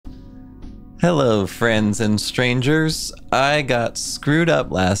Hello, friends and strangers. I got screwed up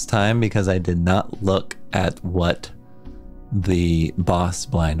last time because I did not look at what the boss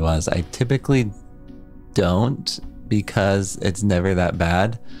blind was. I typically don't because it's never that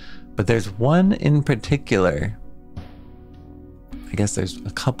bad, but there's one in particular. I guess there's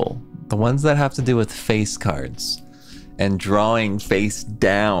a couple. The ones that have to do with face cards and drawing face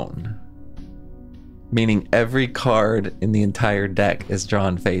down, meaning every card in the entire deck is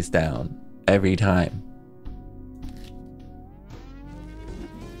drawn face down. Every time.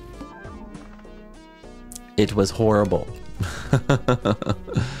 It was horrible.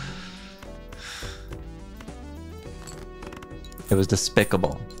 It was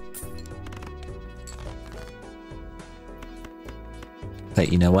despicable.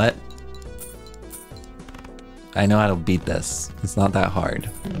 But you know what? I know how to beat this. It's not that hard.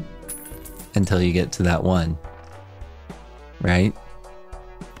 Until you get to that one. Right?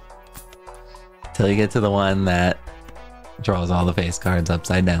 Till you get to the one that draws all the face cards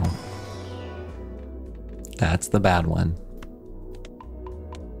upside down. That's the bad one.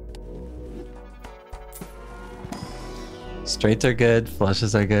 Straights are good,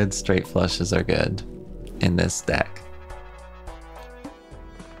 flushes are good, straight flushes are good in this deck.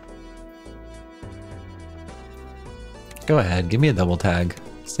 Go ahead, give me a double tag.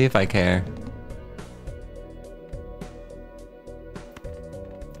 See if I care.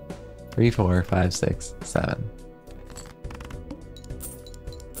 3, 4, 5, 6, 7.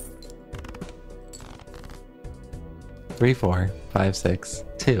 Three, 4, 5, 6,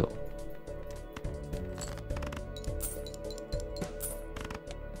 2.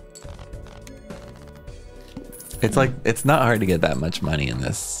 It's like, it's not hard to get that much money in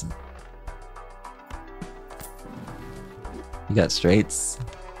this. You got straights.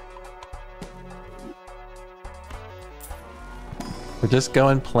 We're just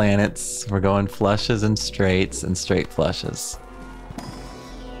going planets. We're going flushes and straights and straight flushes.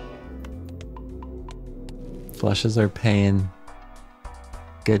 Flushes are paying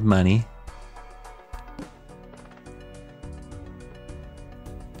good money.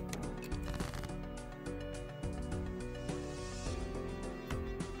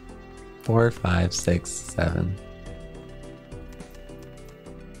 Four, 5, 6, 7.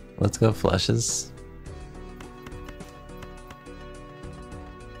 Let's go flushes.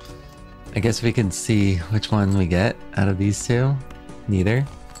 I guess we can see which one we get out of these two. Neither.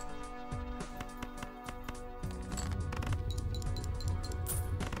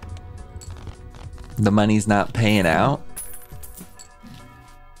 The money's not paying out.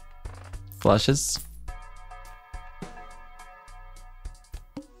 Flushes.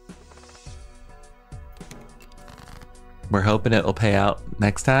 We're hoping it'll pay out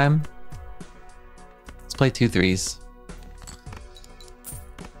next time. Let's play 2 3s.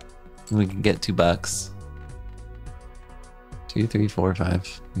 We can get $2. 2, 3, 4,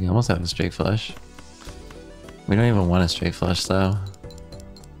 5. We almost have a straight flush. We don't even want a straight flush though.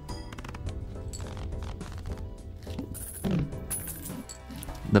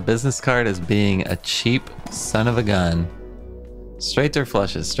 The business card is being a cheap son of a gun. Straights or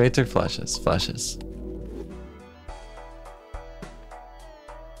flushes? Straights or flushes? Flushes.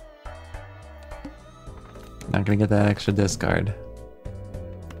 Not gonna get that extra discard.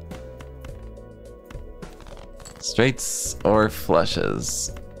 Straights or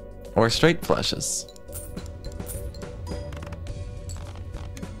flushes? Or straight flushes?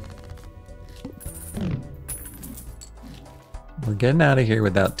 We're getting out of here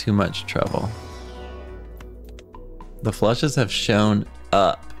without too much trouble. The flushes have shown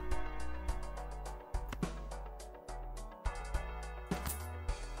up.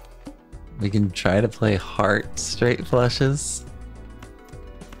 We can try to play heart straight flushes.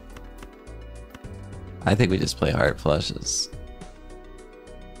 I think we just play heart flushes.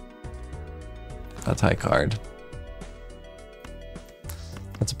 That's high card.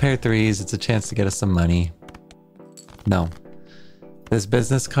 That's a pair of 3s. It's a chance to get us some money. No. This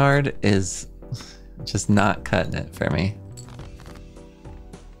business card is just not cutting it for me.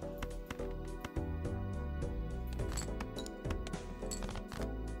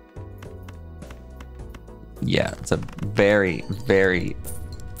 Yeah, it's a very, very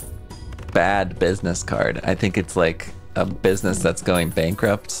bad business card. I think it's like a business that's going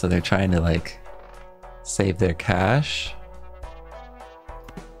bankrupt, so they're trying to like save their cash.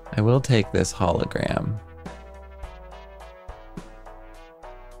 I will take this hologram.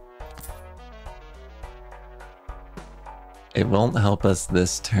 It won't help us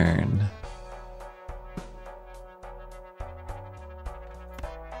this turn.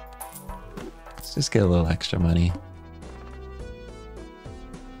 Let's just get a little extra money.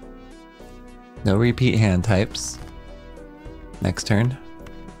 No repeat hand types. Next turn.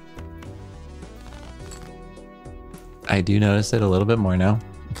 I do notice it a little bit more now.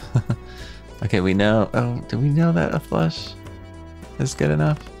 Okay, we know. Oh, do we know that a flush is good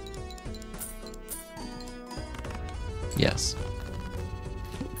enough? Yes.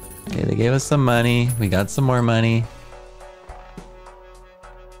 Okay, they gave us some money. We got some more money.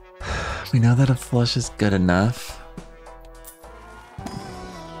 We know that a flush is good enough.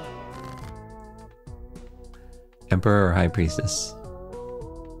 Emperor or High Priestess?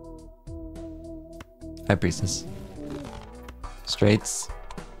 High Priestess. Straights.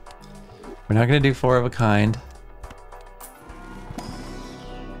 We're not gonna do 4 of a kind.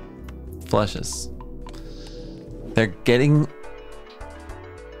 Flushes. They're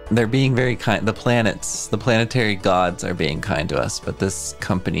being very kind. The planets, the planetary gods are being kind to us, but this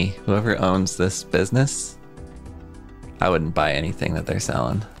company, whoever owns this business, I wouldn't buy anything that they're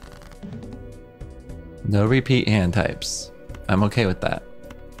selling. No repeat hand types. I'm okay with that.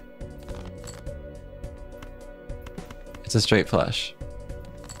 It's a straight flush.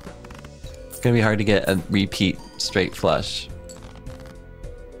 It's gonna be hard to get a repeat straight flush.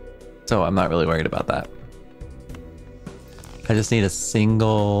 So I'm not really worried about that. I just need a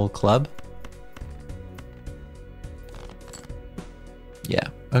single club. Yeah,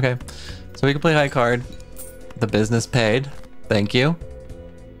 okay. So we can play high card. The business paid. Thank you.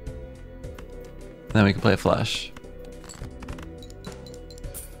 And then we can play a flush.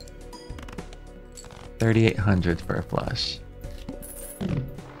 3,800 for a flush.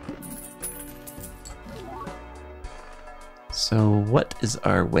 So what is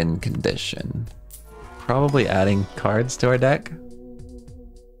our win condition? Probably adding cards to our deck.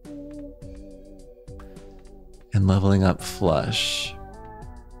 And leveling up flush.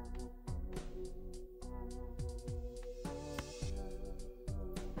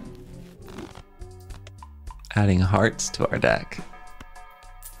 Adding hearts to our deck.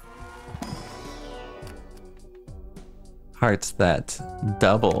 Hearts that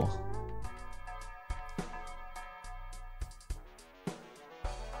double.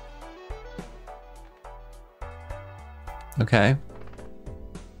 Okay.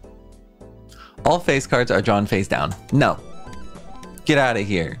 All face cards are drawn face down. No. Get out of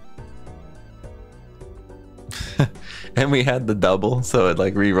here. And we had the double, so it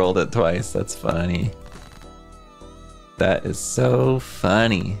like re-rolled it twice. That's funny. That is so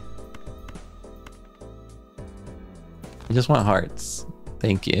funny. I just want hearts.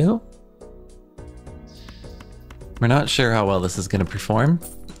 Thank you. We're not sure how well this is going to perform.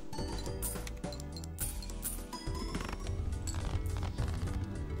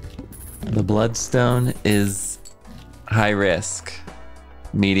 The Bloodstone is high risk,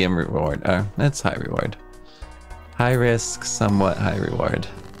 medium reward. That's high reward. High risk, somewhat high reward.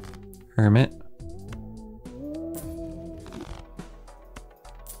 Hermit.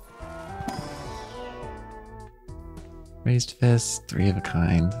 Raised Fist, 3 of a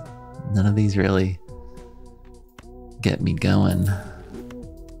kind. None of these really get me going.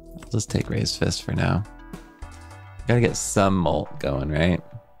 I'll just take Raised Fist for now. Gotta get some molt going, right?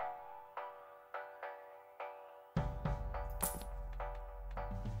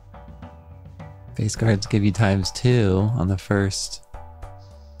 Face cards give you ×2 on the first.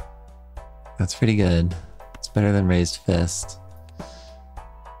 That's pretty good. It's better than Raised Fist.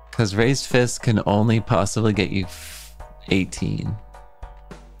 Because Raised Fist can only possibly get you 18.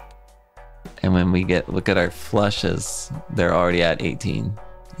 And when we look at our flushes, they're already at 18.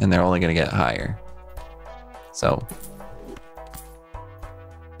 And they're only going to get higher. So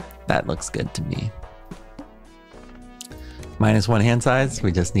that looks good to me. -1 hand size.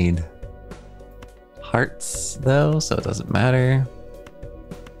 We just need hearts though, so it doesn't matter.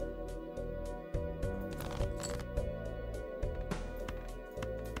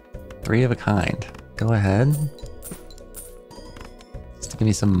 Three of a kind. Go ahead. Just to give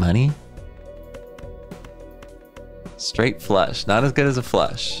me some money. Straight flush. Not as good as a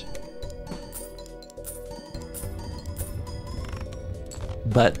flush.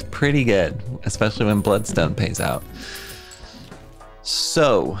 But pretty good, especially when Bloodstone pays out.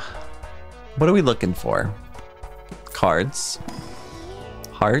 So, what are we looking for? Cards.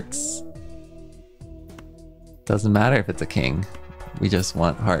 Hearts. Doesn't matter if it's a king. We just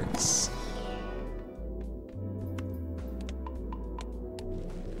want hearts.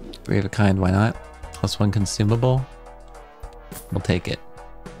 Three of a kind, why not? +1 consumable. We'll take it.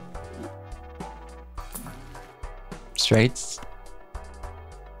 Straights.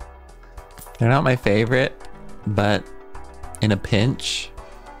 They're not my favorite, but in a pinch,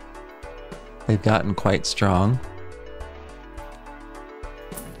 they've gotten quite strong.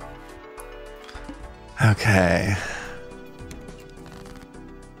 Okay.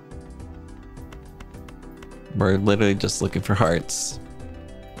 We're literally just looking for hearts.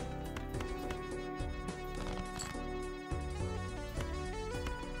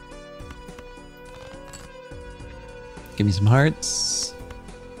 Give me some hearts.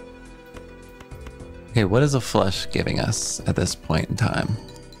 Okay, what is a flush giving us at this point in time?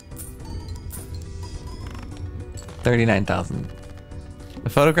 39,000. The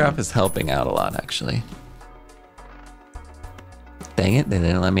photograph is helping out a lot, actually. Dang it, they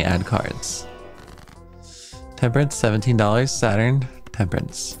didn't let me add cards. Temperance, $17. Saturn,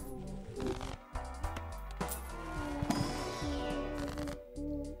 Temperance.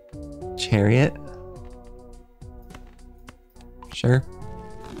 Chariot. Sure.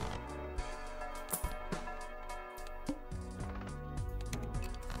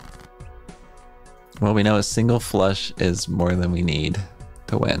 Well, we know a single flush is more than we need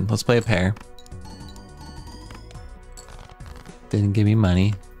to win. Let's play a pair. Didn't give me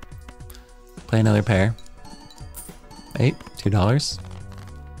money. Play another pair. Hey, $2.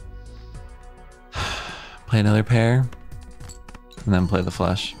 Play another pair. And then play the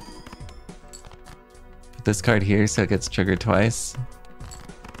flush. Put this card here so it gets triggered twice.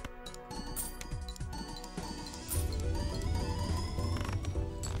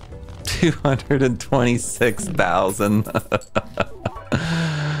 $226,000.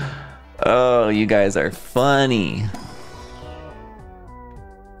 Oh, you guys are funny.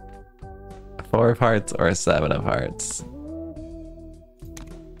 4 of hearts or a 7 of hearts?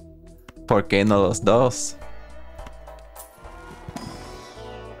 ¿Por qué no los dos?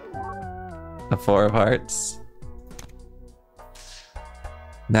 A 4 of hearts.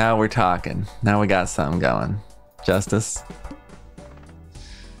 Now we're talking. Now we got something going. Justice.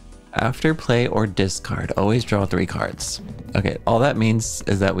 After play or discard, always draw 3 cards. Okay, all that means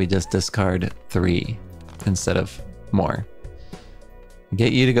is that we just discard 3 instead of more.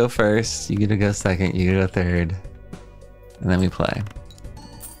 Get you to go first, you get to go second, you get to go third, and then we play.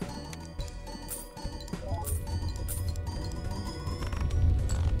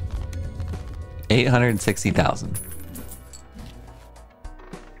 $860,000.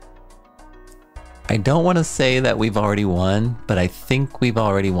 I don't want to say that we've already won, but I think we've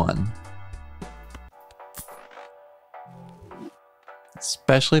already won.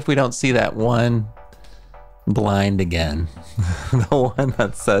 Especially if we don't see that one blind again. The one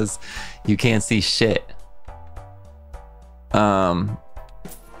that says you can't see shit. I'm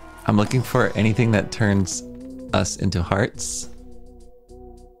looking for anything that turns us into hearts.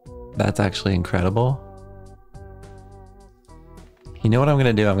 That's actually incredible. You know what I'm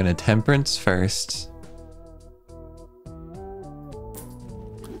gonna do? I'm gonna Temperance first,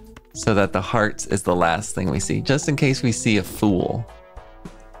 so that the hearts is the last thing we see, just in case we see a Fool.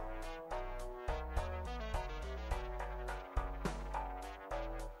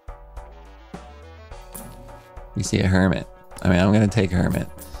 We see a Hermit. I mean, I'm gonna take Hermit.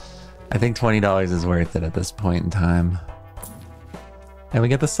 I think $20 is worth it at this point in time. And we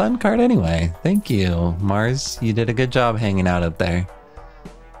get the Sun card anyway. Thank you, Mars. You did a good job hanging out up there.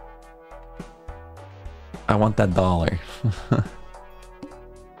 I want that dollar.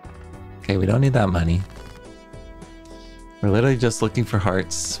 Okay, we don't need that money. We're literally just looking for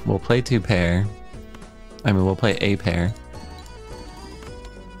hearts. We'll play 2 pair. I mean, we'll play a pair.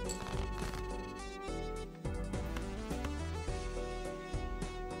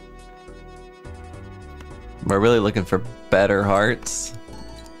 We're really looking for better hearts.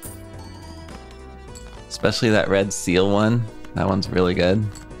 Especially that red seal one. That one's really good.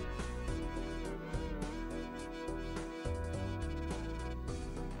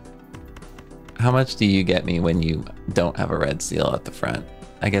 How much do you get me when you don't have a red seal at the front?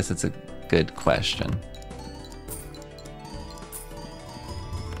 I guess it's a good question.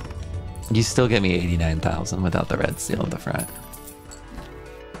 You still get me 89,000 without the red seal at the front.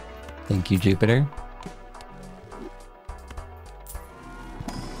 Thank you, Jupiter.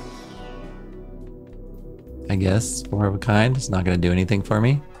 I guess 4 of a kind. It's not going to do anything for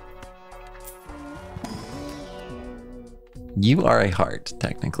me. You are a heart,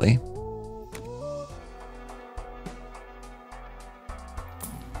 technically.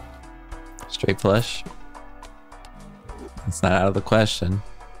 Straight flush. It's not out of the question.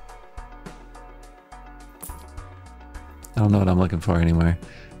 I don't know what I'm looking for anymore.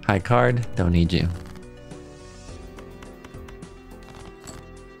 High card, don't need you.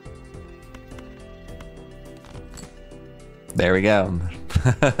 There we go.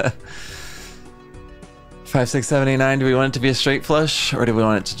 5, 6, 7, 8, 9. Do we want it to be a straight flush or do we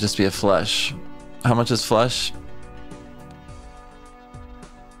want it to just be a flush? How much is flush?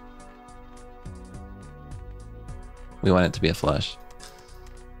 We want it to be a flush.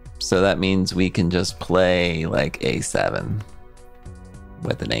 So that means we can just play like A7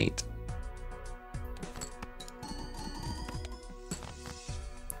 with an 8.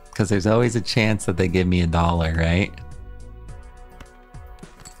 Because there's always a chance that they give me $1, right?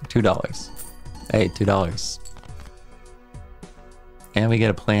 $2. Hey, $2. And we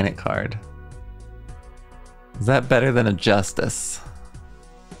get a planet card. Is that better than a justice?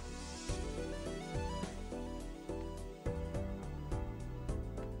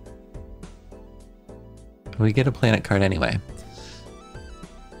 We get a planet card anyway.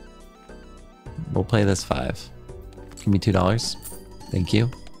 We'll play this 5. Give me $2. Thank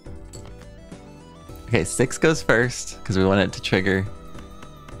you. Okay, 6 goes first because we want it to trigger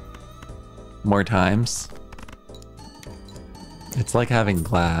more times. It's like having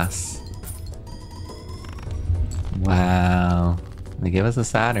glass. Wow. They give us a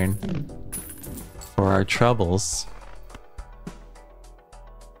Saturn for our troubles.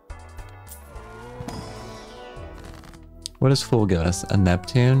 What does Fool give us? A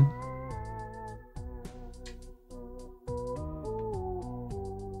Neptune?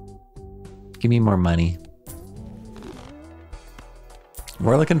 Give me more money.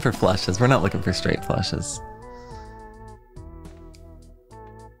 We're looking for flushes. We're not looking for straight flushes.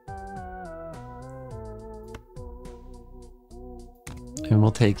 And we'll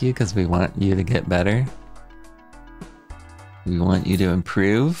take you because we want you to get better. We want you to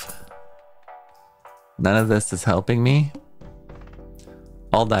improve. None of this is helping me.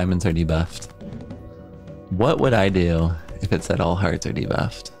 All diamonds are debuffed. What would I do if it said all hearts are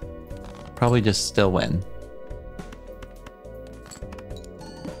debuffed? Probably just still win.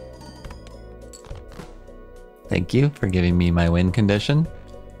 Thank you for giving me my win condition.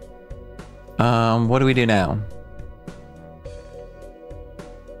 What do we do now?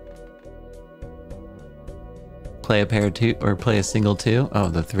 Play a pair of 2 or play a single 2? Oh,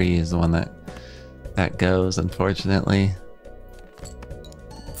 the 3 is the one that goes, unfortunately.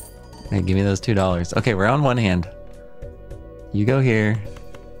 Hey, give me those $2. Okay, we're on one hand. You go here.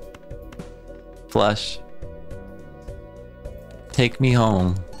 Flush. Take me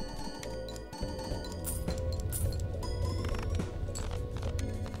home.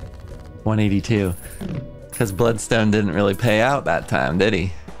 $182. Because Bloodstone didn't really pay out that time, did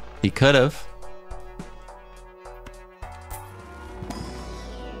he? He could have.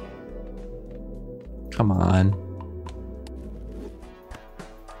 Come on.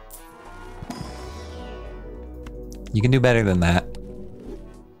 You can do better than that.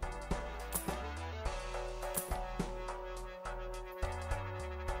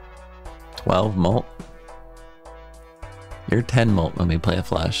 $12 molt. You're 10 molt when we play a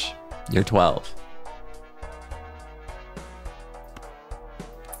flush. You're 12.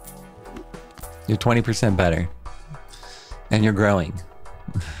 You're 20% better. And you're growing.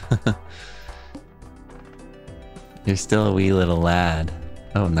 You're still a wee little lad.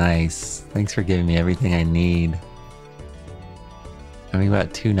 Oh, nice. Thanks for giving me everything I need. I mean,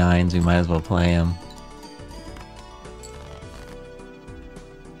 about 2 9s, we might as well play them.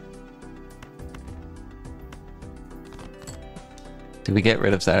 Do we get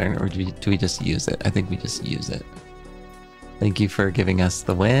rid of Saturn or do we just use it? I think we just use it. Thank you for giving us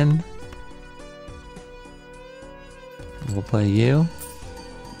the win. We'll play you.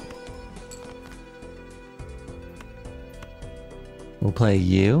 We'll play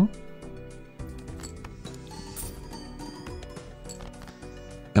you.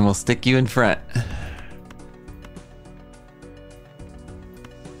 And we'll stick you in front.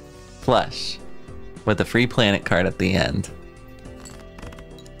 Flush. With a free planet card at the end.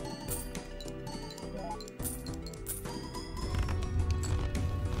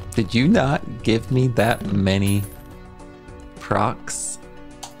 Did you not give me that many procs?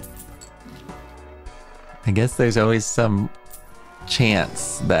 I guess there's always some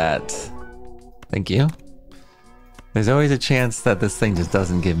chance that... Thank you. There's always a chance that this thing just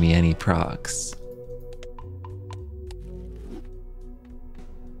doesn't give me any procs.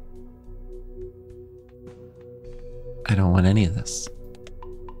 I don't want any of this.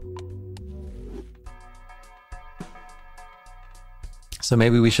 So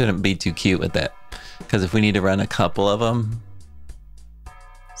maybe we shouldn't be too cute with it. Because if we need to run a couple of them,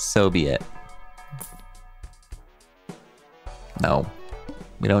 so be it. No,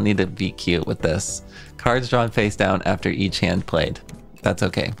 we don't need to be cute with this. Cards drawn face down after each hand played. That's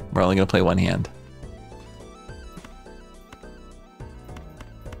okay. We're only going to play one hand.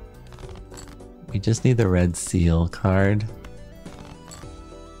 We just need the red seal card.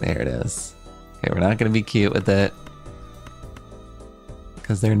 There it is. Okay, we're not going to be cute with it.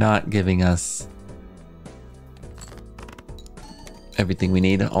 Because they're not giving us everything we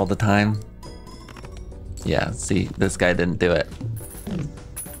need all the time. Yeah, see, this guy didn't do it.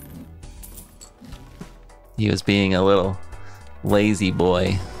 He was being a little lazy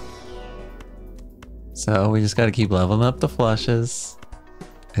boy. So we just gotta keep leveling up the flushes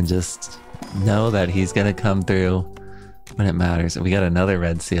and just know that he's gonna come through when it matters. We got another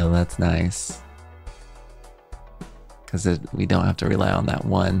red seal, that's nice. Because we don't have to rely on that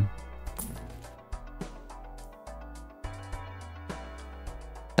one.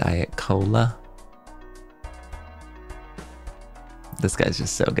 Diet Cola. This guy's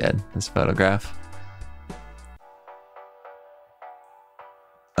just so good, this photograph.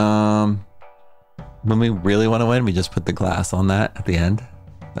 When we really want to win, we just put the glass on that at the end.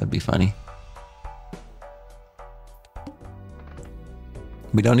 That'd be funny.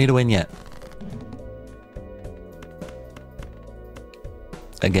 We don't need to win yet.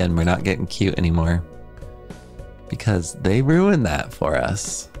 Again, we're not getting cute anymore because they ruined that for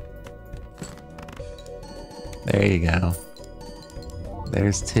us. There you go.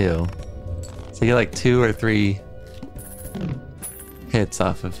 There's 2. So you get like 2 or 3 hits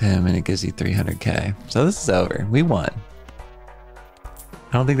off of him and it gives you 300k. So this is over. We won.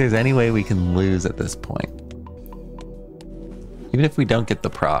 I don't think there's any way we can lose at this point. Even if we don't get the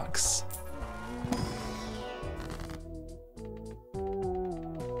procs.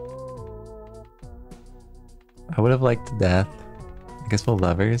 I would have liked death. I guess we'll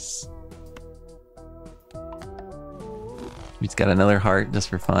lovers. We just got another heart just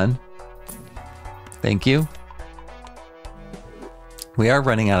for fun. Thank you. We are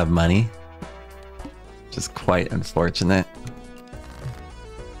running out of money. Just quite unfortunate.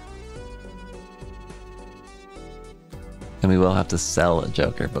 And we will have to sell a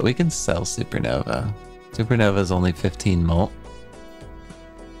Joker, but we can sell Supernova. Supernova is only 15 molt.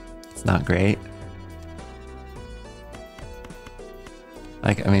 It's not great.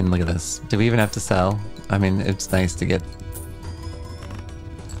 Like, I mean, look at this. Do we even have to sell? I mean, it's nice to get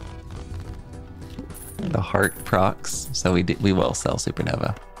the heart procs, so we will sell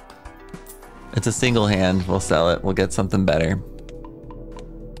Supernova. It's a single hand, we'll sell it, we'll get something better.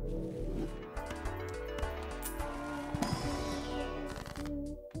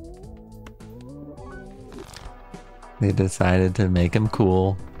 They decided to make him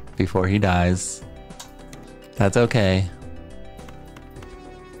cool before he dies. That's okay.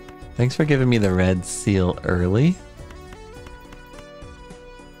 Thanks for giving me the red seal early.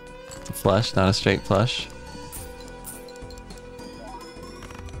 It's a flush, not a straight flush.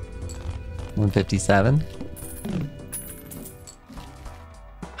 157.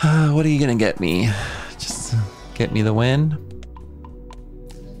 What are you gonna get me? Just get me the win?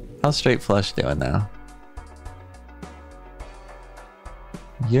 How's straight flush doing now?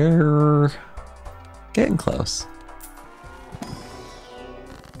 You're getting close.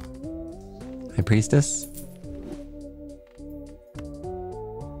 High Priestess?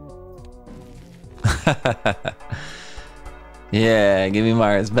 Yeah, give me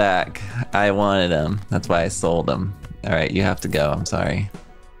Mars back. I wanted him. That's why I sold him. Alright, you have to go. I'm sorry.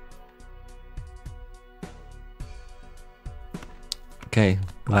 Okay,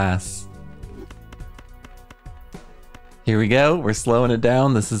 glass. Here we go. We're slowing it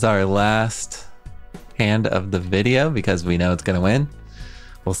down. This is our last hand of the video because we know it's going to win.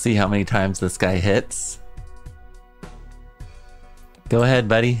 We'll see how many times this guy hits. Go ahead,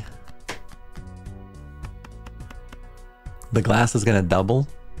 buddy. The glass is gonna double.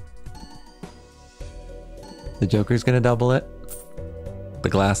 The Joker's gonna double it. The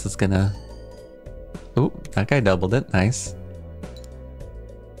glass is gonna... Ooh, that guy doubled it. Nice.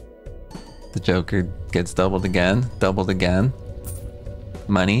 The Joker gets doubled again. Doubled again.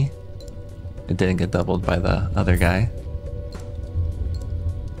 Money. It didn't get doubled by the other guy.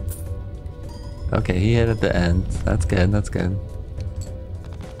 Okay, he hit at the end. That's good, that's good.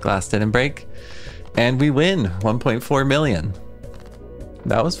 Glass didn't break. And we win 1.4 million.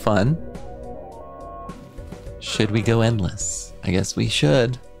 That was fun. Should we go endless? I guess we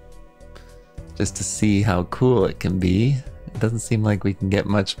should. Just to see how cool it can be. It doesn't seem like we can get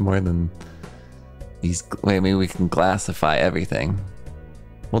much more than these. Wait, maybe we can glassify everything.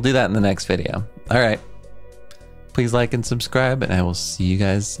 We'll do that in the next video. All right. Please like and subscribe, and I will see you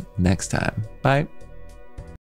guys next time. Bye.